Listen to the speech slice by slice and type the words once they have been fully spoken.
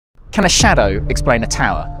Can a shadow explain a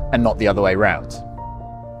tower and not the other way round?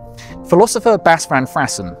 Philosopher Bas Van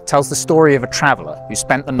Fraassen tells the story of a traveller who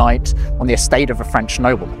spent the night on the estate of a French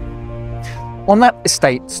nobleman. On that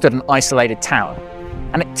estate stood an isolated tower,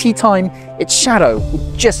 and at tea time its shadow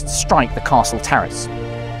would just strike the castle terrace.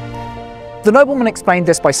 The nobleman explained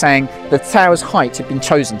this by saying the tower's height had been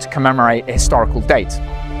chosen to commemorate a historical date,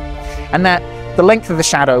 and that the length of the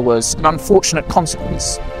shadow was an unfortunate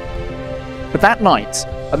consequence. But that night,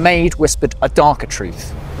 a maid whispered a darker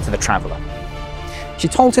truth to the traveller. She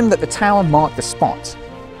told him that the tower marked the spot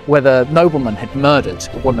where the nobleman had murdered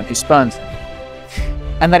a woman who spurned him,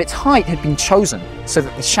 and that its height had been chosen so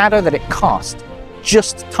that the shadow that it cast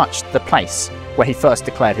just touched the place where he first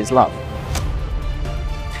declared his love.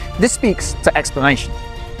 This speaks to explanation.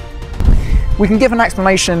 We can give an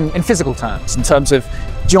explanation in physical terms, in terms of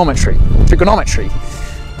geometry, trigonometry,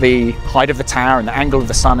 the height of the tower and the angle of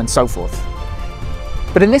the sun and so forth.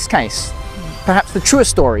 But in this case, perhaps the truer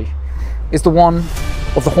story is the one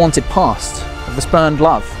of the haunted past, of the spurned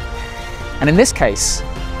love. And in this case,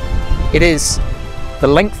 it is the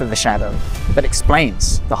length of the shadow that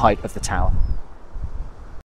explains the height of the tower.